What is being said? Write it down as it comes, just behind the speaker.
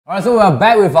Alright, so we're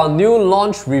back with our new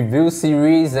launch review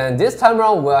series, and this time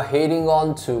around we're heading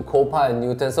on to Kopar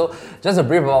Newton. So just a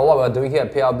brief about what we're doing here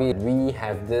at PLB. We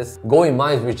have this goal in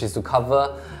mind, which is to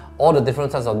cover all the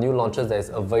different types of new launches that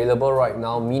is available right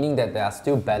now, meaning that there are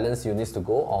still balanced units to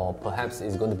go, or perhaps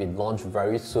it's going to be launched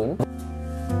very soon.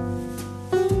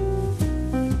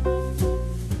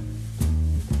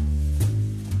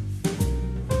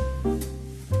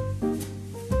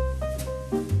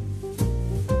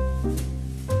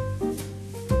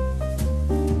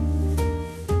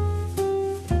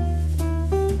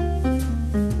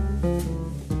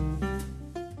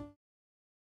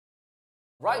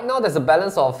 Right now, there's a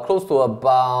balance of close to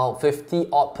about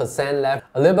 50% left.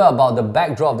 A little bit about the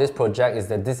backdrop of this project is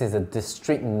that this is a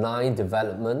District 9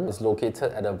 development. It's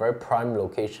located at a very prime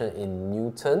location in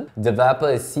Newton.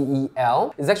 Developer is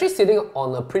CEL. It's actually sitting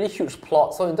on a pretty huge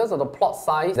plot. So in terms of the plot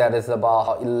size, that is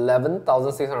about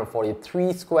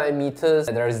 11,643 square meters.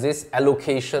 And there is this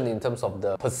allocation in terms of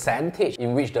the percentage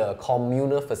in which the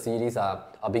communal facilities are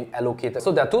being allocated.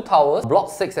 So there are two towers,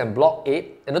 Block 6 and Block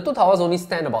 8, and the two towers only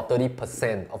stand about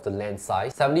 30% of the land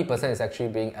size. 70% is actually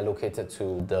being allocated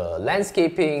to the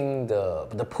landscaping,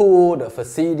 the pool, the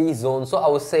facility zone. So I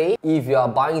would say if you are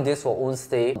buying this for own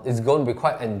stay, it's going to be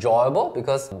quite enjoyable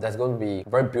because there's going to be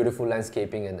very beautiful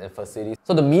landscaping and facilities.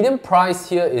 So the median price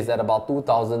here is at about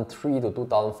 2003 to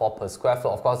 2004 per square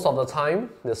foot. Of course, of the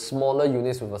time, the smaller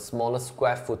units with a smaller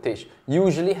square footage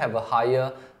usually have a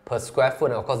higher per square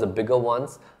foot, and of course the bigger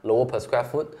ones lower per square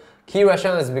foot. Key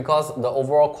rationale is because the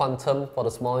overall quantum for the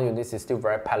smaller units is still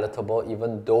very palatable,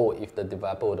 even though if the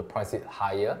developer were to price it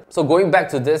higher. So going back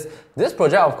to this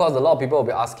project, of course, a lot of people will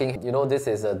be asking, you know, this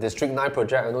is a District 9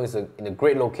 project. I know it's in a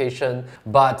great location,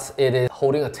 but it is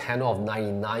holding a tenure of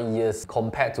 99 years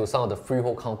compared to some of the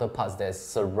freehold counterparts that's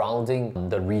surrounding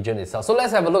the region itself. So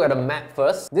let's have a look at the map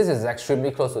first. This is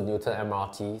extremely close to Newton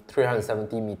MRT,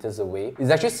 370 meters away.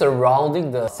 It's actually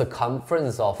surrounding the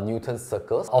circumference of Newton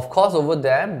circles. Of course, over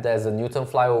there's a Newton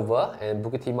flyover, and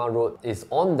Bukit Timah Road is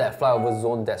on that flyover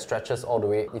zone that stretches all the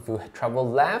way. If you travel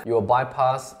left, you will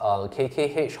bypass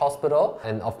KKH Hospital,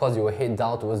 and of course you will head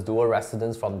down towards dual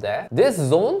residence from there. This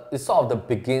zone is sort of the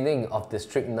beginning of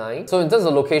District 9. So in terms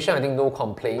of location, I think no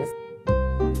complaints.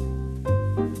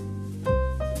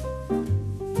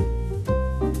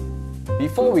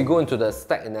 Before we go into the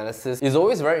stack analysis, it's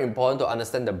always very important to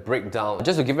understand the breakdown.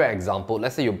 Just to give you an example,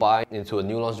 let's say you buy into a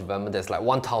new launch development that's like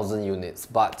 1,000 units,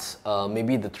 but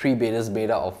maybe the 3-beders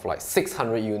made up of like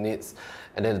 600 units,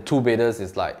 and then the 2-beders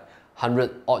is like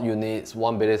 100 odd units,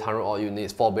 1-bedder is 100 odd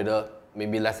units, 4-bedder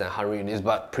maybe less than 100 units,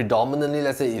 but predominantly,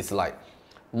 let's say it's like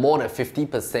more than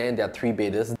 50% they are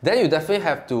 3-beders, then you definitely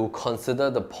have to consider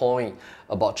the point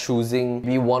about choosing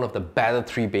maybe one of the better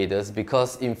 3-beders,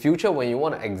 because in future when you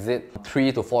want to exit 3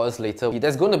 to 4 years later,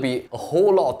 there's going to be a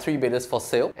whole lot of 3-beders for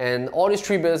sale, and all these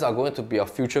 3-beders are going to be a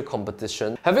future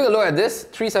competition. Having a look at this,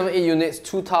 378 units,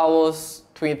 2 towers,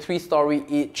 23-story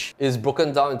each, is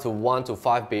broken down into 1 to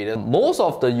 5-beders. Most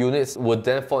of the units would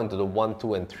then fall into the 1,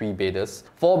 2 and 3-beders.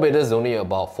 4-beders is only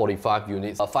about 45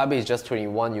 units. 5-bed is just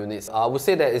 21 units. I would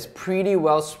say that it's pretty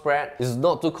well spread. It's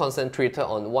not too concentrated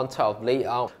on one type of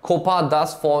layout. Kopar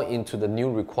does fall into the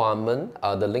new requirement.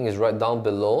 The link is right down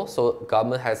below. So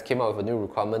government has came out with a new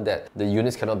requirement that the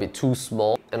units cannot be too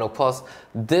small. And of course,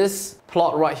 this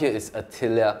plot right here is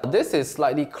Attilia. This is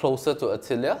slightly closer to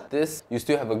Attilia. This, you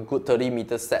still have a good 30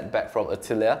 meters setback from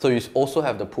Attilia. So you also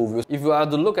have the pool view. If you are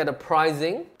to look at the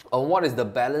pricing, on what is the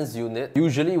balance unit,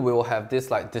 usually we will have this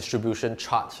like distribution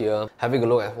chart here, having a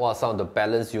look at what are some of the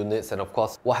balance units, and of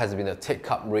course what has been the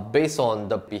take-up rate based on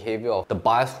the behavior of the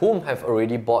buyers whom have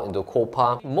already bought into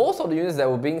Kopar. Most of the units that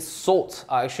were being sold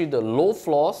are actually the low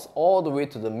floors all the way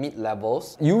to the mid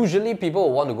levels. Usually people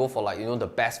will want to go for, like, you know, the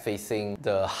best facing,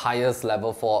 the highest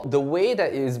level floor. The way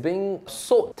that it is being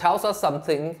sold tells us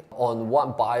something on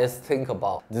what buyers think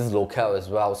about this locale as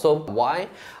well. So why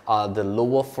are the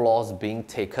lower floors being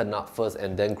taken up first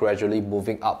and then gradually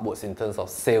moving upwards in terms of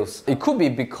sales? It could be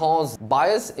because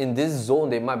buyers in this zone,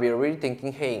 they might be already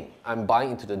thinking, hey, I'm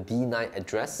buying into the D9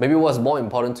 address. Maybe what's more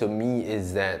important to me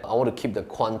is that I want to keep the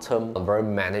quantum very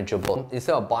manageable.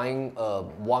 Instead of buying a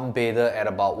 1-bedder at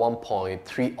about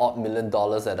 $1.3 odd million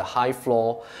at a high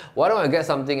floor, why don't I get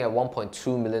something at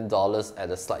 $1.2 million at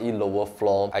a slightly lower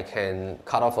floor? I can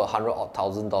cut off $100 odd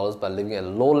thousand by living at a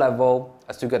low level.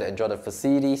 I still get to enjoy the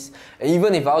facilities. And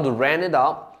even if I were to rent it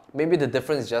out, maybe the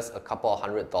difference is just a couple of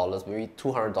 $100, maybe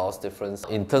 $200 difference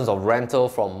in terms of rental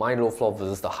from my low floor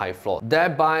versus the high floor.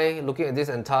 Thereby, looking at this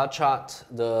entire chart,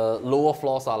 the lower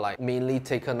floors are like mainly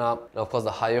taken up, and of course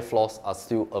the higher floors are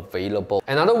still available.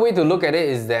 Another way to look at it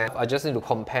is that I just need to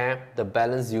compare the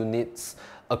balance units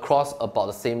across about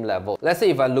the same level. Let's say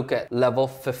if I look at level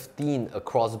 15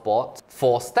 across board,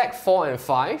 for stack 4 and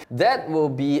 5, that will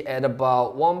be at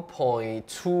about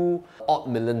 $1.2 odd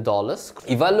million.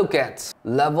 If I look at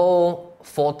level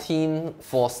 14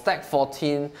 for stack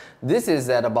 14, this is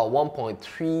at about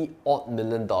 $1.3 odd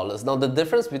million. Now the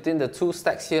difference between the two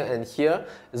stacks here and here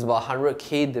is about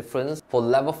 100k difference for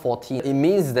level 14. It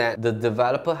means that the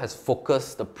developer has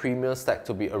focused the premium stack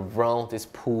to be around this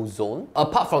pool zone.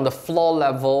 Apart from the floor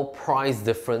level price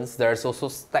difference, there's also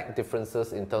stack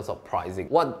differences in terms of pricing.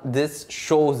 What this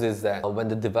shows is that when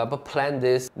the developer planned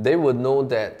this, they would know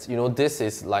that, you know, this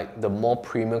is like the more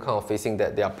premium kind of facing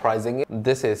that they are pricing it.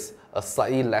 This is a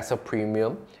slightly lesser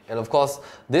premium, and of course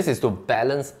this is to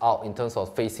balance out in terms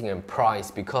of facing and price,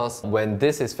 because when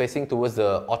this is facing towards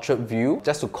the orchard view,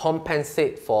 just to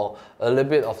compensate for a little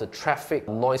bit of the traffic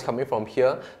noise coming from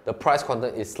here, the price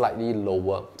content is slightly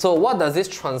lower. So what does this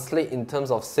translate in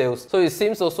terms of sales? So it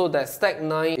seems also that stack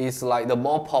 9 is like the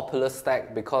more popular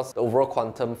stack because the overall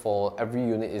quantum for every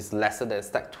unit is lesser than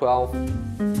stack 12.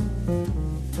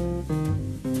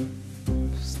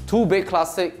 2-bed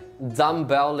classic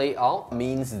dumbbell layout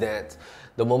means that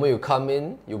the moment you come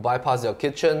in, you bypass your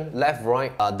kitchen, left,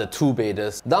 right are the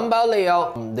 2-bedders. Dumbbell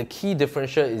layout, the key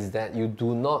differential is that you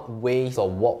do not waste or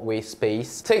walkway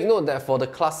space. Take note that for the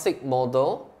classic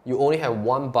model, you only have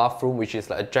 1 bathroom, which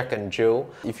is like a Jack and Jill.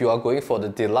 If you are going for the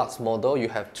deluxe model, you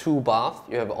have 2 baths,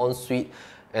 you have an ensuite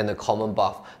and a common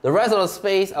bath. The rest of the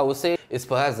space, I would say, is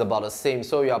perhaps about the same.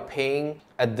 So you are paying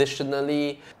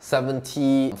additionally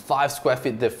 75 square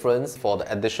feet difference for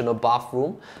the additional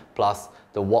bathroom plus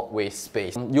the walkway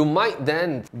space. You might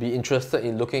then be interested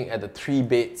in looking at the 3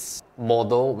 beds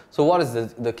model. So what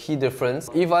is the key difference?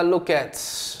 If I look at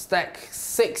stack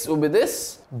 6, will be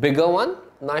this bigger one,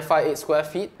 958 square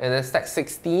feet, and then stack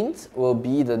 16 will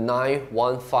be the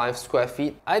 915 square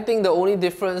feet. I think the only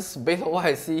difference based on what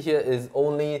I see here is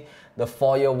only the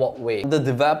foyer walkway. The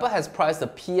developer has priced the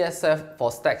PSF for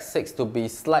stack 6 to be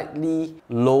slightly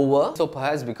lower, so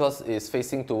perhaps because it's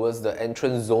facing towards the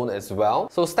entrance zone as well.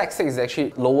 So stack 6 is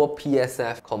actually lower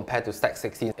PSF compared to stack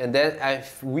 16. And then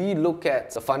if we look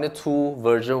at the final 2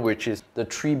 version, which is the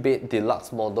 3-bed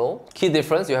deluxe model, key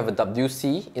difference, you have a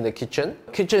WC in the kitchen.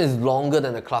 Kitchen is longer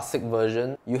than the classic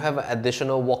version. You have an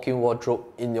additional walk-in wardrobe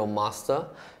in your master.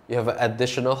 You have an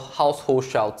additional household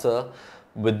shelter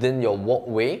within your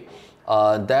walkway,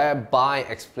 thereby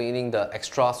explaining the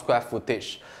extra square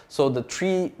footage. So the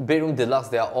 3-bedroom deluxe,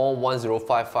 they are all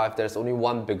 1055. There's only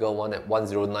one bigger one at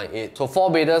 1098. So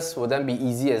 4-bedders will then be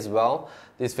easy as well.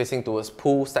 This facing towards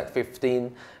pool, stack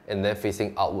 15, and then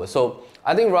facing outward. So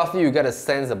I think roughly you get a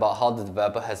sense about how the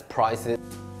developer has priced it.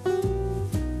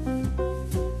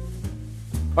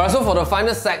 Alright, so for the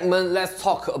final segment, let's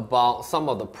talk about some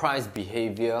of the price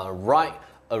behavior right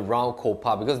around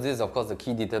Kopar, because this is of course the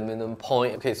key determinant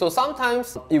point. Okay, so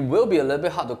sometimes it will be a little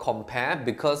bit hard to compare,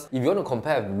 because if you want to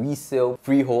compare resale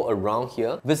freehold around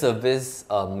here vis-a-vis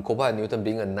Kopar Newton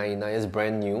being a 99 years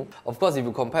brand new, of course if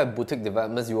you compare boutique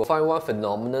developments, you will find one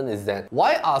phenomenon is that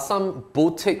why are some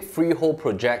boutique freehold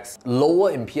projects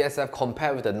lower in PSF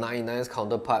compared with the 99's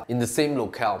counterpart in the same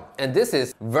locale? And this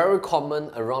is very common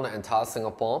around the entire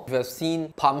Singapore. If you have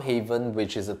seen Palm Haven,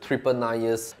 which is a 999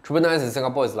 years, 999 years in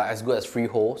Singapore is like as good as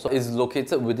freehold. So it's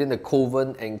located within the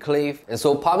Kovan enclave, and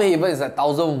so Palm Haven is at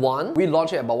 1001. We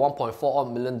launched it at about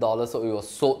 $1.4 million, so it was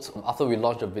sold after we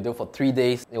launched the video for 3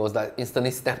 days. It was like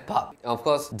instantly snapped up. And of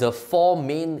course, the 4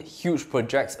 main huge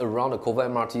projects around the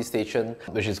Kovan MRT station,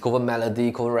 which is Kovan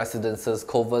Melody, Kovan Residences,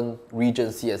 Kovan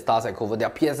Regency, and Stars at Kovan, their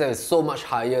PSF is so much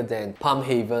higher than Palm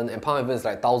Haven, and Palm Haven is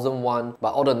like 1001.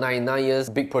 But all the 99 years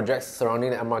big projects surrounding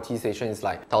the MRT station is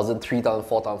like 1003,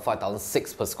 1004, 1005,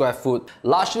 1006 per square foot.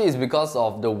 Largely is because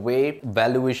of the way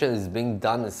valuation is being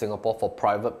done in Singapore for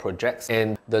private projects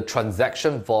and the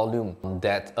transaction volume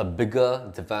that a bigger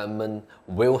development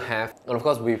will have. And of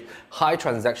course, with high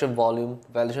transaction volume,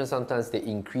 valuation sometimes they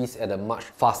increase at a much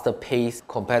faster pace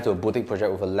compared to a boutique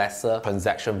project with a lesser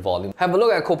transaction volume. Have a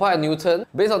look at Kopar Newton.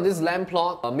 Based on this land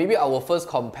plot, maybe I will first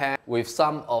compare with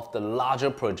some of the larger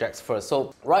projects first.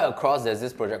 So right across, there's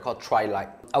this project called Trilight.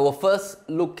 I will first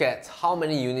look at how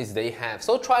many units they have.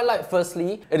 So Trilight,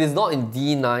 firstly, it is not in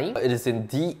D9, it is in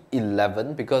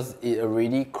D11 because it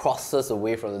already crosses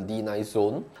away from the D9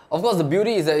 zone. Of course, the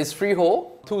beauty is that it's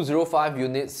freehold. 205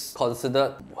 units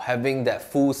considered having that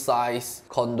full-size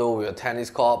condo with a tennis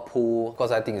court, pool,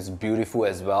 because I think it's beautiful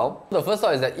as well. The first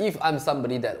thought is that if I'm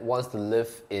somebody that wants to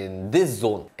live in this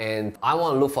zone and I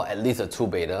want to look for at least a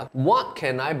 2-bedder, what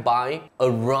can I buy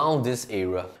around this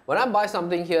area? When I buy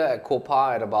something here at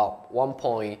Kopar at about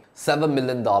 $1.7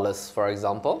 million, for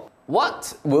example,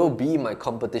 What will be my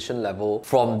competition level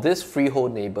from these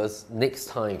freehold neighbors next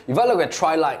time? If I look at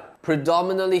Trilight,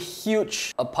 predominantly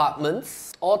huge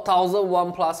apartments, all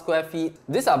 1,001 plus square feet.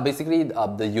 These are basically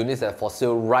the units that are for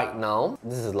sale right now.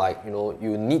 This is like, you know,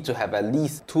 you need to have at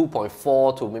least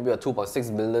 2.4 to maybe a 2.6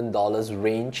 million dollars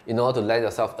range in order to land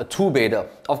yourself a two-bedder.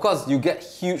 Of course, you get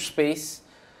huge space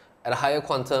at a higher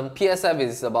quantum. PSF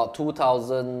is about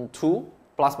 2002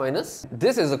 plus minus.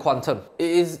 This is a quantum.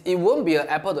 It won't be an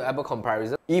apple-to-apple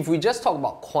comparison. If we just talk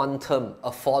about quantum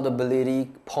affordability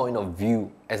point of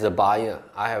view as a buyer,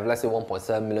 I have let's say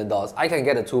 $1.7 million. I can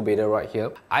get a two-bedder right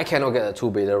here. I cannot get a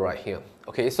two-bedder right here.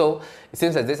 Okay, so it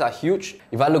seems that these are huge.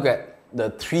 If I look at the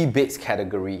 3-beds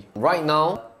category, right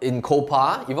now in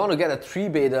Kopar, if I want to get a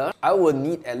 3-bedder, I would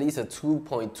need at least a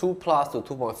 2.2 plus to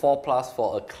 2.4 plus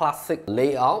for a classic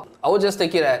layout. I would just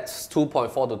take it at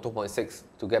 2.4 to 2.6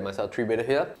 to get myself a 3-bedder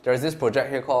here. There is this project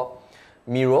here called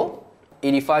Miro,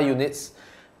 85 units,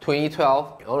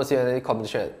 2012. I want to see any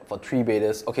competition for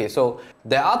 3-bedders. Okay, so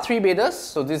there are 3-bedders.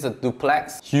 So this is a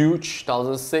duplex, huge,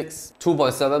 2006,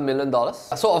 $2.7 million.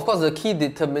 So of course the key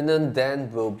determinant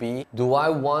then will be, do I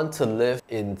want to live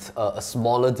in a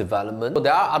smaller development? So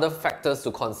there are other factors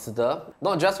to consider,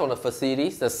 not just from the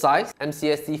facilities, the size,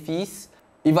 MCST fees.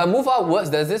 If I move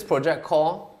outwards, there's this project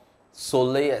called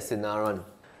Soleil at Sinaran.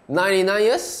 99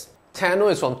 years. Tenor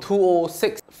is from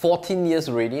 2006, 14 years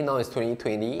already, now it's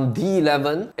 2020.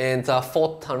 D11 and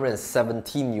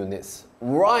 417 units.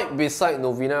 Right beside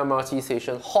Novena MRT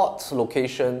station, hot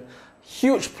location,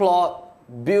 huge plot,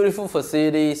 beautiful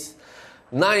facilities,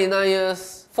 99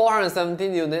 years,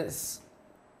 417 units.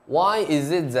 Why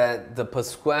is it that the per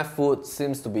square foot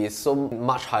seems to be so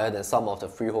much higher than some of the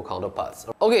freehold counterparts?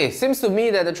 Okay, seems to me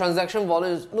that the transaction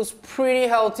volume looks pretty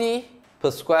healthy. Per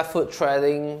square foot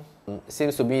trading,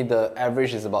 seems to be the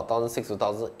average is about 1,006 to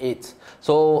 1,008.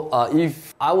 So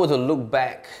if I were to look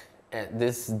back at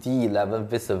this D11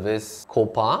 vis-a-vis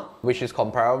Kopar, which is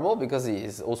comparable because it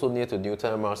is also near to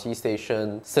Newton MRT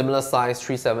station, similar size,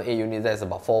 378 units, that's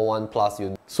about 41 plus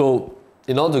units. So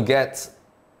in order to get,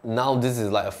 now this is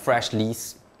like a fresh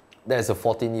lease, that is a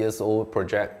 14 years old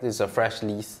project, this is a fresh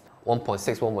lease,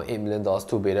 $1.6, $1.8 million,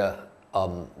 two-bedder.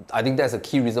 I think that's a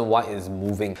key reason why it's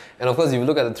moving. And of course, if you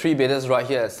look at the 3-bedders right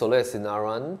here at Soleil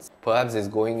Sinaran, perhaps it's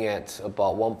going at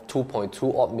about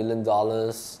 $2.2 odd million,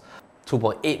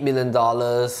 $2.8 million.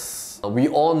 We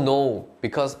all know,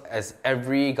 because as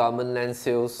every government land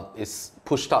sales is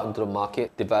pushed out into the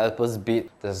market, developers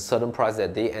bid, there's a certain price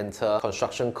that they enter,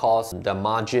 construction costs, the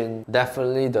margin,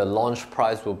 definitely the launch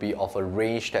price will be of a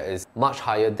range that is much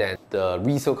higher than the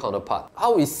resale counterpart.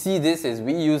 How we see this is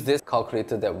we use this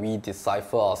calculator that we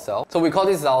decipher ourselves. So we call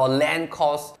this our land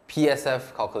cost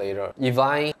PSF calculator. If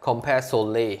I compare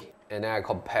Soleil and then I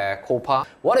compare Kopar,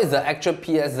 what is the actual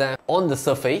PSF on the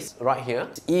surface right here?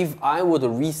 If I were to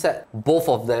reset both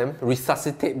of them,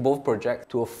 resuscitate both projects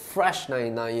to a fresh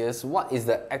 99 years, what is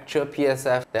the actual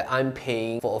PSF that I'm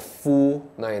paying for a full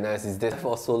 99 years? Is this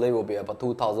for Soleil will be about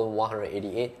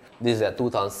 2,188. This is at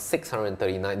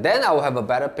 2,639. Then I will have a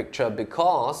better picture,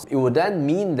 because it would then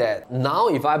mean that now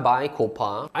if I buy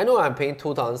Kopar, I know I'm paying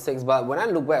 2,006, but when I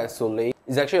look back at Soleil,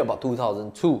 it's actually about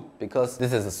 2002, because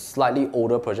this is a slightly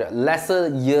older project, lesser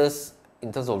years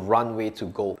in terms of runway to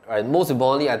go. Right? Most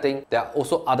importantly, I think there are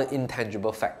also other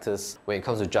intangible factors when it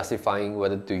comes to justifying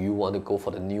whether do you want to go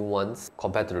for the new ones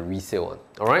compared to the resale one.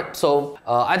 Alright, so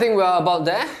I think we're about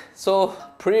there. So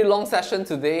pretty long session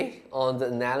today on the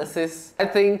analysis. I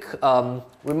think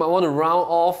we might want to round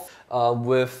off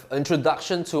with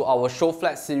introduction to our show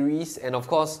flat series, and of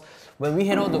course, when we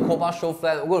head on to Kopar show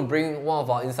flat, we're going to bring one of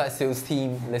our inside sales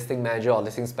team, listing manager or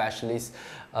listing specialist,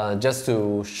 just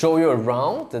to show you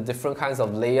around the different kinds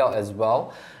of layout as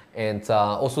well, and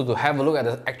also to have a look at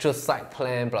the actual site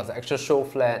plan plus the actual show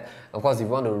flat. Of course, if you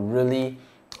want to really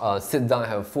sit down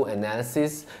and have a full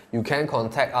analysis, you can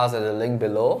contact us at the link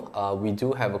below. We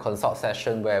do have a consult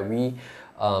session where we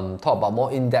talk about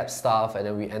more in-depth stuff, and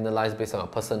then we analyze based on our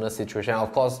personal situation.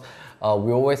 Of course,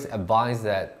 we always advise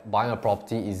that buying a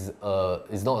property is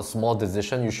not a small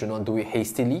decision. You should not do it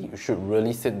hastily. You should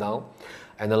really sit down,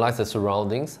 analyze the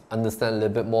surroundings, understand a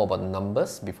little bit more about the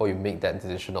numbers before you make that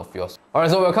decision of yours. Alright,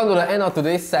 so we'll come to the end of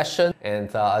today's session,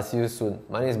 and I'll see you soon.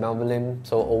 My name is Melvin Lim,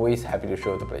 so always happy to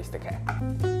show you the place. Take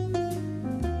care.